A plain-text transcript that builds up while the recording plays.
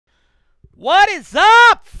What is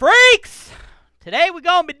up, freaks? Today we're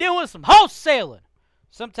going to be doing some wholesaling.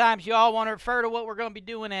 Sometimes you all want to refer to what we're going to be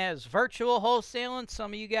doing as virtual wholesaling.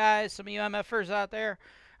 Some of you guys, some of you MFers out there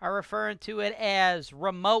are referring to it as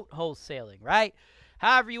remote wholesaling, right?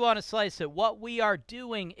 However you want to slice it, what we are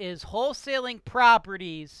doing is wholesaling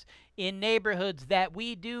properties in neighborhoods that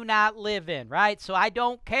we do not live in, right? So I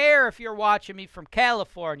don't care if you're watching me from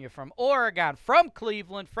California, from Oregon, from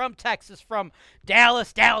Cleveland, from Texas, from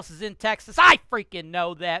Dallas. Dallas is in Texas. I freaking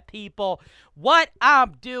know that, people. What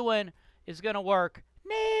I'm doing is going to work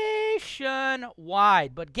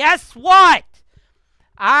nationwide. But guess what?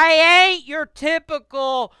 I ain't your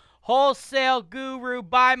typical wholesale guru.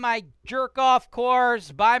 Buy my jerk-off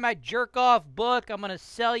course, buy my jerk-off book. I'm going to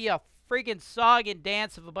sell you a freaking song and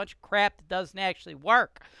dance of a bunch of crap that doesn't actually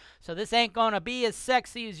work. So this ain't going to be as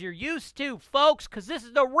sexy as you're used to, folks, because this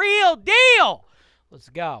is the real deal. Let's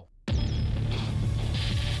go.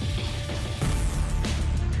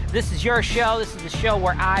 This is your show. This is the show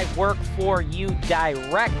where I work for you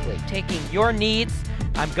directly, taking your needs.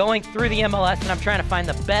 I'm going through the MLS, and I'm trying to find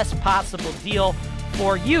the best possible deal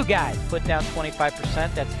for you guys. Put down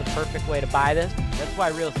 25%. That's the perfect way to buy this. That's why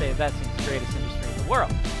real estate investing is the greatest industry in the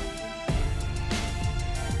world.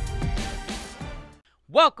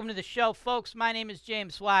 Welcome to the show, folks. My name is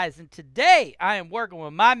James Wise, and today I am working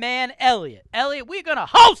with my man, Elliot. Elliot, we're going to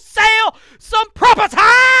wholesale some property,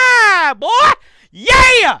 boy!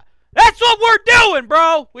 Yeah! That's what we're doing,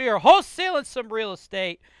 bro! We are wholesaling some real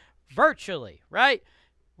estate virtually, right?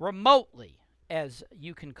 Remotely, as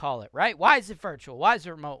you can call it, right? Why is it virtual? Why is it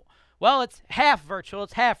remote? Well, it's half virtual,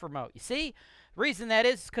 it's half remote. You see? The reason that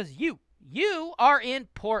is because you are in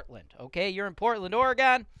Portland, okay? You're in Portland,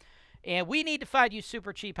 Oregon. And we need to find you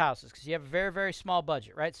super cheap houses because you have a very, very small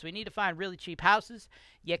budget, right? So we need to find really cheap houses.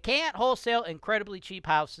 You can't wholesale incredibly cheap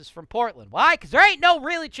houses from Portland. Why? Because there ain't no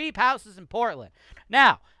really cheap houses in Portland.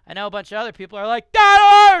 Now, I know a bunch of other people are like, I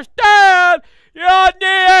don't understand. You don't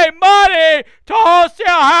need money to wholesale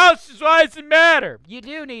houses. Why does it matter? You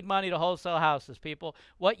do need money to wholesale houses, people.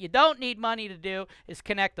 What you don't need money to do is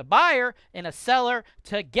connect a buyer and a seller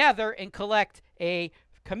together and collect a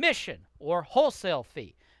commission or wholesale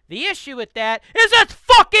fee. The issue with that is it's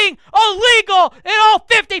fucking illegal in all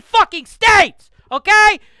 50 fucking states,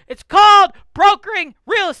 okay? It's called brokering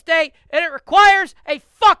real estate, and it requires a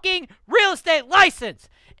fucking real estate license.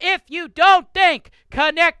 If you don't think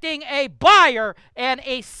connecting a buyer and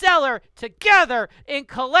a seller together and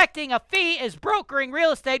collecting a fee is brokering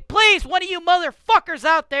real estate, please, one of you motherfuckers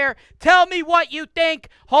out there, tell me what you think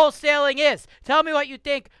wholesaling is. Tell me what you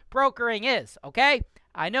think brokering is, okay?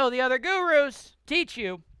 I know the other gurus teach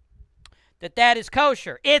you that is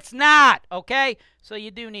kosher. It's not, okay? So you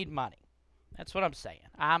do need money. That's what I'm saying.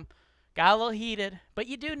 I'm got a little heated, but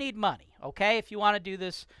you do need money, okay, if you want to do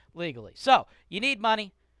this legally. So you need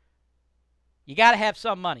money. You got to have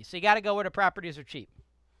some money. So you got to go where the properties are cheap.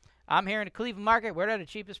 I'm here in the Cleveland market. Where are the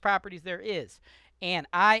cheapest properties there is? And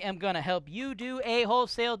I am going to help you do a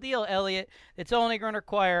wholesale deal, Elliot. It's only going to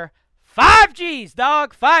require 5 G's,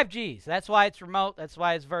 dog, 5 G's. That's why it's remote. That's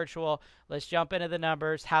why it's virtual. Let's jump into the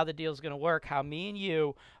numbers, how the deal's going to work, how me and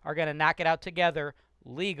you are going to knock it out together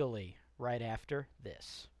legally right after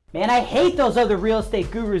this. Man, I hate those other real estate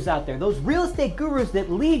gurus out there. Those real estate gurus that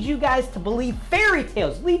lead you guys to believe fairy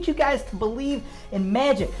tales, lead you guys to believe in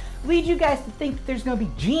magic, lead you guys to think that there's going to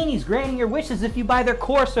be genies granting your wishes if you buy their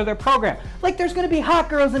course or their program. Like there's going to be hot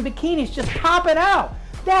girls in bikinis just popping out.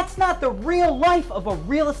 That's not the real life of a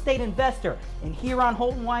real estate investor. And here on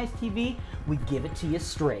HoltonWiseTV, we give it to you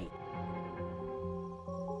straight.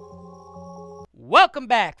 Welcome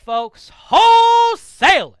back, folks.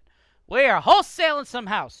 Wholesaling. We are wholesaling some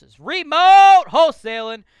houses. Remote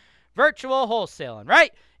wholesaling, virtual wholesaling,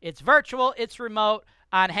 right? It's virtual, it's remote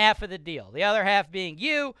on half of the deal. The other half being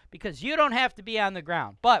you, because you don't have to be on the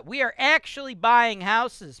ground. But we are actually buying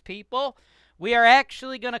houses, people. We are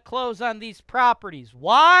actually going to close on these properties.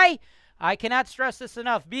 Why? I cannot stress this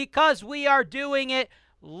enough. Because we are doing it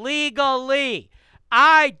legally.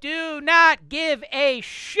 I do not give a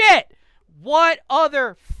shit what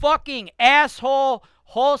other fucking asshole,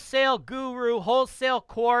 wholesale guru, wholesale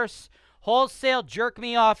course, wholesale jerk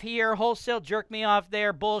me off here, wholesale jerk me off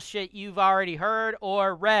there bullshit you've already heard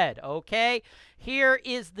or read, okay? Here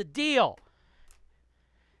is the deal.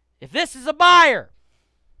 If this is a buyer,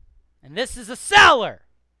 and this is a seller,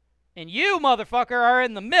 and you, motherfucker, are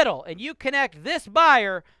in the middle, and you connect this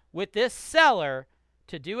buyer with this seller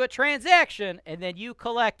to do a transaction, and then you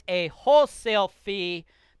collect a wholesale fee.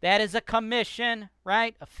 That is a commission,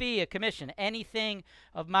 right? A fee, a commission, anything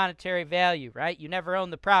of monetary value, right? You never own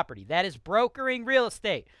the property. That is brokering real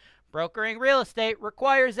estate. Brokering real estate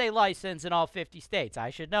requires a license in all 50 states. I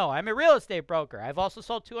should know. I'm a real estate broker. I've also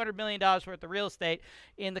sold $200 million worth of real estate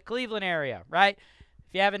in the Cleveland area, right?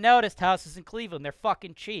 If you haven't noticed, houses in Cleveland, they're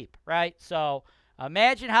fucking cheap, right? So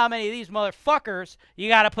imagine how many of these motherfuckers you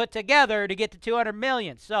got to put together to get to 200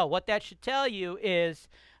 million. So what that should tell you is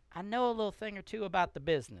I know a little thing or two about the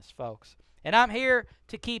business, folks. And I'm here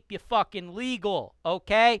to keep you fucking legal,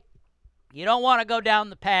 okay? You don't want to go down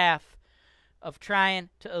the path of trying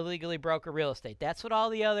to illegally broker real estate. That's what all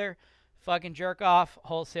the other fucking jerk-off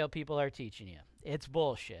wholesale people are teaching you. It's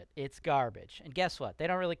bullshit. It's garbage. And guess what? They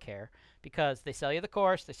don't really care because they sell you the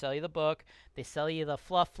course, they sell you the book, they sell you the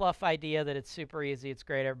fluff idea that it's super easy, it's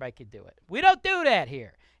great, everybody can do it. We don't do that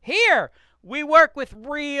here. Here, we work with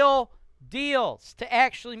real deals to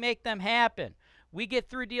actually make them happen. We get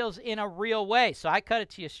through deals in a real way. So I cut it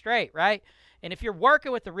to you straight, right? And if you're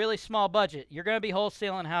working with a really small budget, you're going to be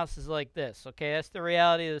wholesaling houses like this, okay? That's the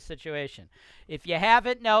reality of the situation. If you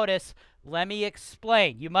haven't noticed, let me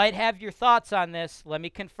explain. You might have your thoughts on this. Let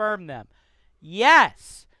me confirm them.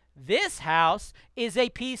 Yes, this house is a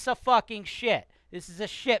piece of fucking shit. This is a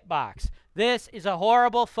shit box. This is a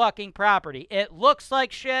horrible fucking property. It looks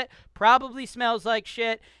like shit, probably smells like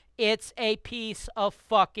shit. It's a piece of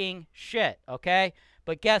fucking shit, okay?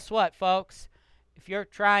 But guess what, folks? If you're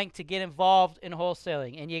trying to get involved in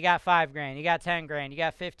wholesaling and you got $5 grand, you got $10 grand, you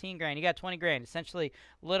got $15 grand, you got $20 grand, essentially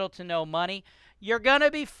little to no money, you're going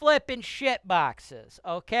to be flipping shit boxes,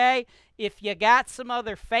 okay? If you got some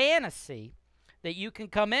other fantasy that you can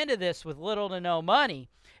come into this with little to no money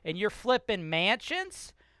and you're flipping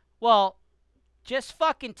mansions, well, just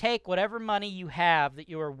fucking take whatever money you have that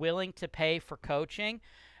you are willing to pay for coaching.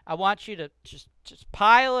 I want you to just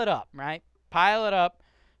pile it up, right? Pile it up.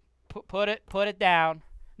 Put it down.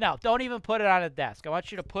 No, don't even put it on a desk. I want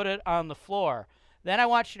you to put it on the floor. Then I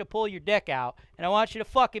want you to pull your dick out, and I want you to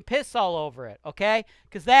fucking piss all over it, okay?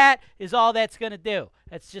 Because that is all that's going to do.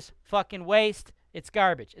 That's just fucking waste. It's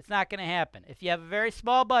garbage. It's not going to happen. If you have a very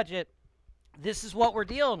small budget, this is what we're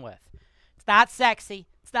dealing with. It's not sexy.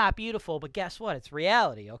 It's not beautiful, but guess what? It's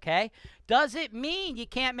reality, okay? Does it mean you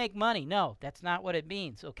can't make money? No, that's not what it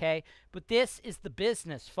means, okay? But this is the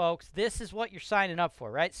business, folks. This is what you're signing up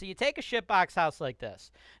for, right? So you take a shitbox house like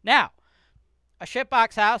this. Now, a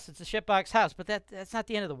shitbox house, it's a shitbox house, but that's not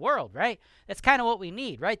the end of the world, right? That's kind of what we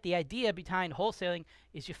need, right? The idea behind wholesaling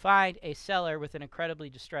is you find a seller with an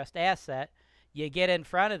incredibly distressed asset, you get in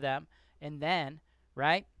front of them, and then,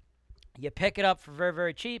 right, you pick it up for very,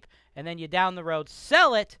 very cheap, and then you down the road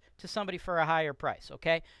sell it to somebody for a higher price,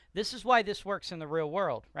 okay? This is why this works in the real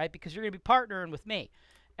world, right? Because you're going to be partnering with me.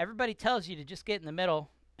 Everybody tells you to just get in the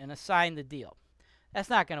middle and assign the deal. That's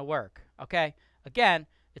not going to work, okay? Again,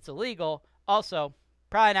 it's illegal. Also,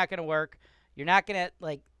 probably not going to work. You're not going to,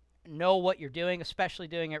 like, know what you're doing, especially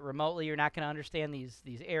doing it remotely. You're not going to understand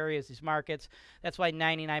these areas, these markets. That's why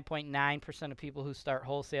 99.9% of people who start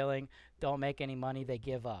wholesaling don't make any money. They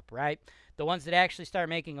give up, right? The ones that actually start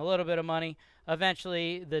making a little bit of money,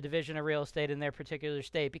 eventually the division of real estate in their particular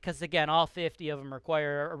state, because, again, all 50 of them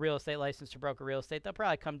require a real estate license to broker real estate, they'll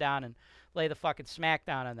probably come down and lay the fucking smack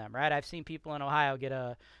down on them, right? I've seen people in Ohio get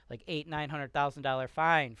a, like, $800,000-$900,000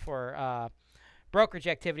 fine for brokerage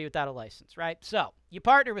activity without a license, right? So you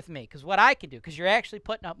partner with me because what I can do, because you're actually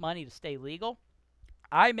putting up money to stay legal,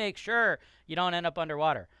 I make sure you don't end up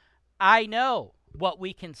underwater. I know what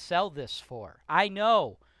we can sell this for. I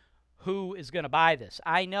know who is going to buy this.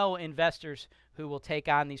 I know investors who will take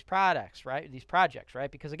on these products, right? These projects,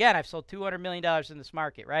 right? Because, again, I've sold $200 million in this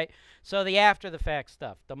market, right? So the after-the-fact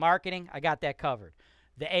stuff, the marketing, I got that covered.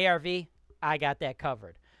 The ARV, I got that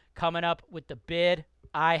covered. Coming up with the bid,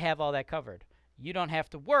 I have all that covered. You don't have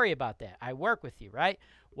to worry about that. I work with you, right?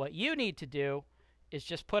 What you need to do is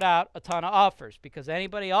just put out a ton of offers, because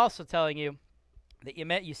anybody also telling you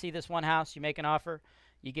that you see this one house, you make an offer,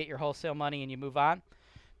 you get your wholesale money, and you move on.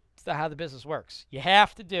 It's not how the business works. You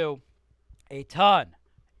have to do a ton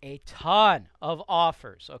of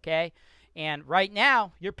offers, okay? And right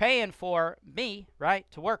now, you're paying for me, right,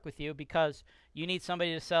 to work with you because you need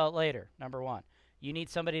somebody to sell it later, number one. You need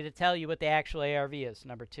somebody to tell you what the actual ARV is,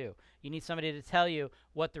 number two. You need somebody to tell you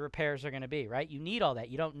what the repairs are going to be, right? You need all that.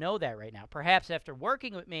 You don't know that right now. Perhaps after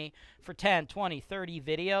working with me for 10, 20, 30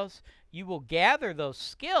 videos, you will gather those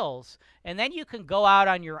skills, and then you can go out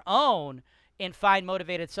on your own and find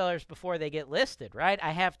motivated sellers before they get listed, right?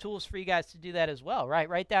 I have tools for you guys to do that as well, right?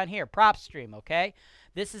 Right down here, prop stream, okay?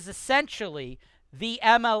 This is essentially the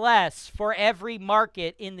MLS for every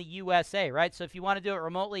market in the USA, right? So if you want to do it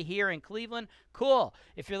remotely here in Cleveland, cool.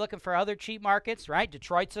 If you're looking for other cheap markets, right?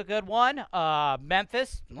 Detroit's a good one.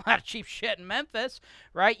 Memphis, a lot of cheap shit in Memphis,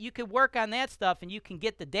 right? You can work on that stuff, and you can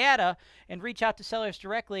get the data and reach out to sellers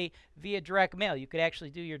directly via direct mail. You could actually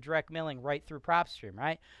do your direct mailing right through PropStream,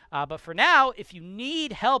 right? But for now, if you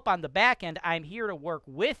need help on the back end, I'm here to work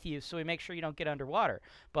with you so we make sure you don't get underwater.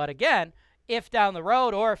 But again, if down the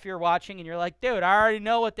road, or if you're watching and you're like, dude, I already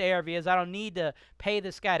know what the ARV is. I don't need to pay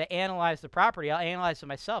this guy to analyze the property. I'll analyze it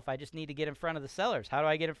myself. I just need to get in front of the sellers. How do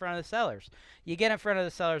I get in front of the sellers? You get in front of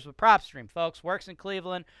the sellers with PropStream, folks. Works in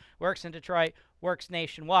Cleveland, works in Detroit, works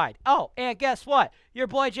nationwide. Oh, and guess what? Your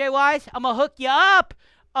boy Jay Wise, I'm going to hook you up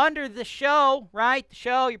under the show, right? The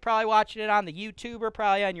show, you're probably watching it on the YouTuber,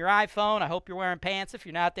 probably on your iPhone. I hope you're wearing pants. If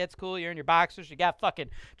you're not, that's cool. You're in your boxers. You got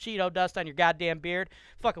fucking Cheeto dust on your goddamn beard.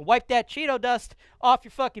 Fucking wipe that Cheeto dust off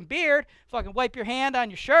your fucking beard. Fucking wipe your hand on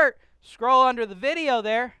your shirt. Scroll under the video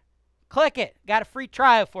there. Click it. Got a free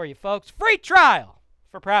trial for you, folks. Free trial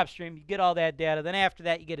for PropStream. You get all that data. Then after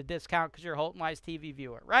that, you get a discount because you're a HoltonWiseTV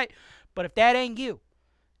viewer, right? But if that ain't you,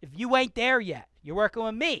 if you ain't there yet, you're working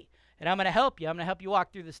with me. And I'm going to help you. I'm going to help you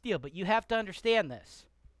walk through this deal. But you have to understand this.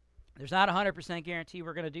 There's not a 100% guarantee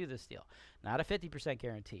we're going to do this deal. Not a 50%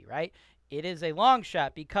 guarantee, right? It is a long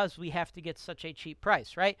shot because we have to get such a cheap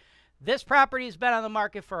price, right? This property has been on the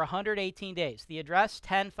market for 118 days. The address,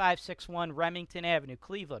 10561 Remington Avenue,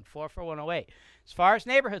 Cleveland, 44108. As far as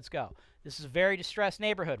neighborhoods go, this is a very distressed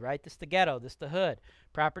neighborhood, right? This is the ghetto. This is the hood.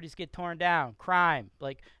 Properties get torn down. Crime.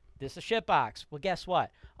 Like, this is a shitbox. Well, guess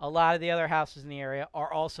what? A lot of the other houses in the area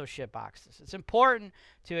are also shitboxes. It's important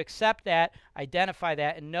to accept that, identify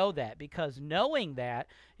that, and know that, because knowing that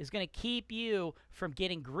is going to keep you from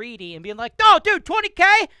getting greedy and being like, no, dude,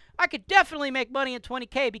 20K? I could definitely make money in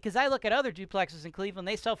 20K because I look at other duplexes in Cleveland.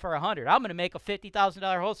 They sell for 100. I'm going to make a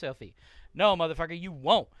 $50,000 wholesale fee. No, motherfucker, you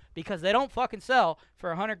won't, because they don't fucking sell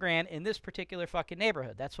for 100 grand in this particular fucking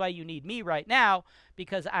neighborhood. That's why you need me right now,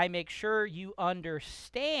 because I make sure you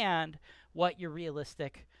understand what your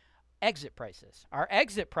realistic exit price is. Our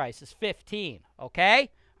exit price is 15,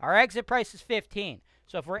 okay? Our exit price is 15.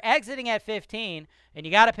 So if we're exiting at 15 and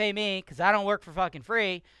you got to pay me because I don't work for fucking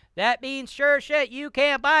free, that means sure shit you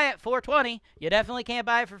can't buy it for 20. You definitely can't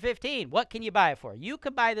buy it for 15. What can you buy it for? You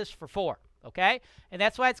can buy this for 4. Okay? And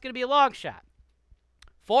that's why it's going to be a long shot.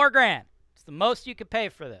 4 grand. It's the most you can pay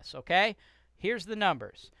for this, okay? Here's the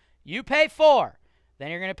numbers. You pay 4. Then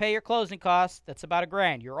you're going to pay your closing costs. That's about $1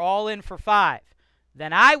 grand. You're all in for 5.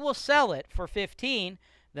 Then I will sell it for 15.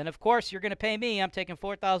 Then, of course, you're going to pay me. I'm taking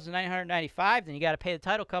 $4,995. Then you got to pay the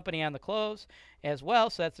title company on the close as well,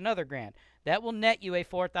 so that's another $1 grand. That will net you a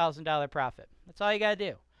 $4,000 profit. That's all you got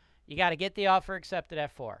to do. You got to get the offer accepted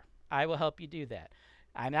at 4. I will help you do that.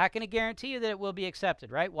 I'm not going to guarantee you that it will be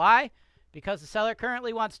accepted, right? Why? Because the seller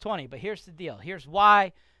currently wants 20. But here's the deal. Here's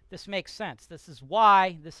why this makes sense. This is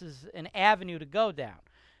why this is an avenue to go down.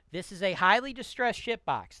 This is a highly distressed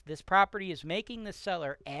shitbox. This property is making the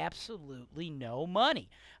seller absolutely no money.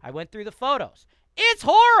 I went through the photos. It's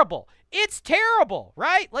horrible. It's terrible,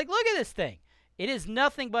 right? Like, look at this thing. It is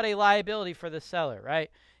nothing but a liability for the seller,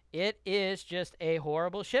 right? It is just a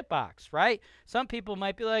horrible shitbox, right? Some people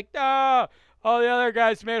might be like, oh, all the other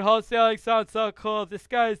guys made wholesaling sound so cool. This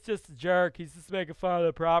guy's just a jerk. He's just making fun of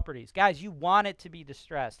the properties. Guys, you want it to be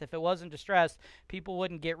distressed. If it wasn't distressed, people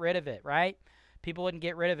wouldn't get rid of it, right? People wouldn't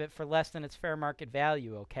get rid of it for less than its fair market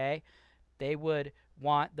value, okay? They would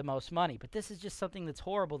want the most money. But this is just something that's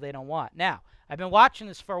horrible they don't want. Now, I've been watching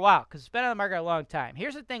this for a while because it's been on the market a long time.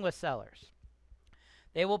 Here's the thing with sellers.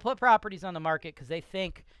 They will put properties on the market because they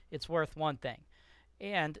think it's worth one thing.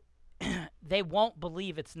 And they won't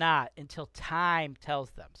believe it's not until time tells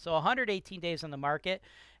them. So 118 days on the market,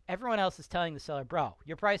 everyone else is telling the seller, bro,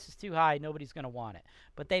 your price is too high, nobody's going to want it.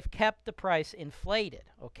 But they've kept the price inflated,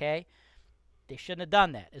 okay? They shouldn't have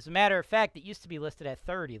done that. As a matter of fact, it used to be listed at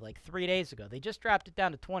 30 like 3 days ago. They just dropped it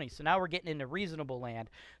down to 20, so now we're getting into reasonable land.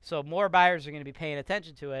 So more buyers are going to be paying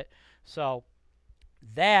attention to it. So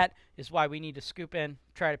that is why we need to scoop in,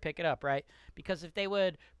 try to pick it up, right? Because if they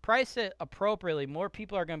would price it appropriately, more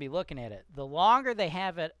people are going to be looking at it. The longer they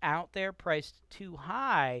have it out there priced too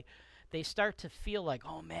high, they start to feel like,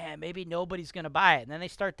 oh, man, maybe nobody's going to buy it. And then they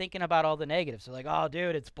start thinking about all the negatives. They're like, oh,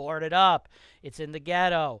 dude, it's boarded up. It's in the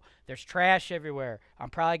ghetto. There's trash everywhere. I'm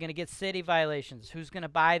probably going to get city violations. Who's going to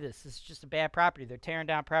buy this? This is just a bad property. They're tearing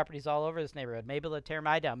down properties all over this neighborhood. Maybe they'll tear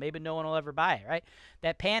mine down. Maybe no one will ever buy it, right?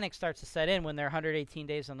 That panic starts to set in when they're 118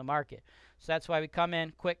 days on the market. So that's why we come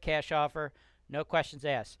in, quick cash offer, no questions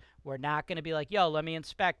asked. We're not going to be like, yo, let me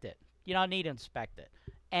inspect it. You don't need to inspect it.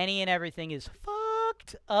 Any and everything is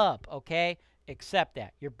fucked up, okay? accept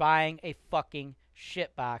that. You're buying a fucking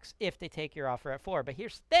shit box if they take your offer at 4. But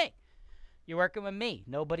here's the thing. You're working with me.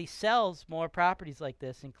 Nobody sells more properties like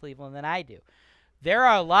this in Cleveland than I do. There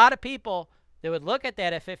are a lot of people that would look at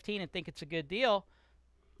that at 15 and think it's a good deal.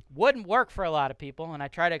 Wouldn't work for a lot of people, and I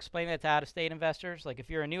try to explain that to out-of-state investors. Like, if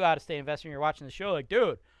you're a new out-of-state investor and you're watching the show, like,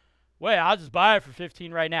 dude, wait, I'll just buy it for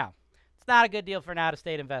 15 right now. It's not a good deal for an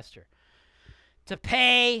out-of-state investor. To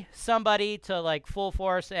pay somebody to, like, full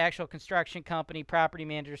force, the actual construction company, property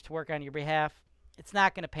managers to work on your behalf, it's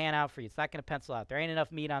not going to pan out for you. It's not going to pencil out. There ain't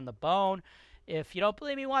enough meat on the bone. If you don't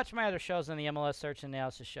believe me, watch my other shows on the MLS Search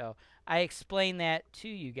Analysis Show. I explain that to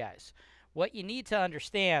you guys. What you need to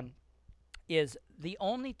understand is the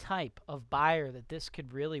only type of buyer that this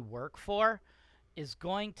could really work for is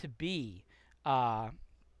going to be like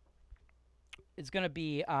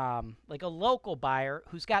a local buyer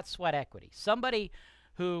who's got sweat equity. Somebody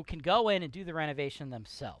who can go in and do the renovation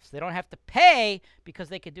themselves. They don't have to pay because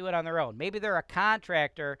they could do it on their own. Maybe they're a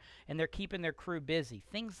contractor and they're keeping their crew busy.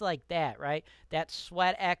 Things like that, right? That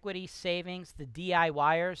sweat equity savings, the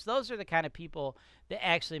DIYers, those are the kind of people that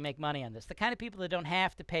actually make money on this. The kind of people that don't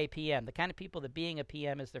have to pay PM. The kind of people that being a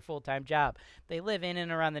PM is their full-time job. They live in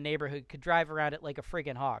and around the neighborhood, could drive around it like a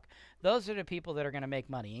friggin' hawk. Those are the people that are going to make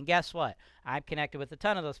money. And guess what? I'm connected with a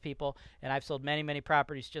ton of those people, and I've sold many, many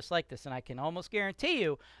properties just like this, and I can almost guarantee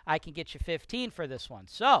you I can get you 15 for this one.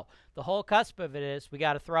 So the whole cusp of it is we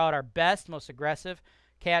got to throw out our best, most aggressive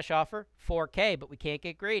cash offer, 4K, but we can't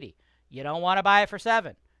get greedy. You don't want to buy it for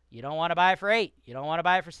 7. You don't want to buy it for 8. You don't want to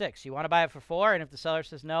buy it for 6. You want to buy it for 4, and if the seller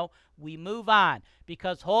says no, we move on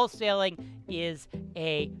because wholesaling is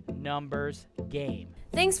a numbers game.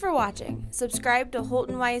 Thanks for watching. Subscribe to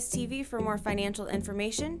HoltonWiseTV for more financial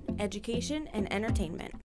information, education, and entertainment.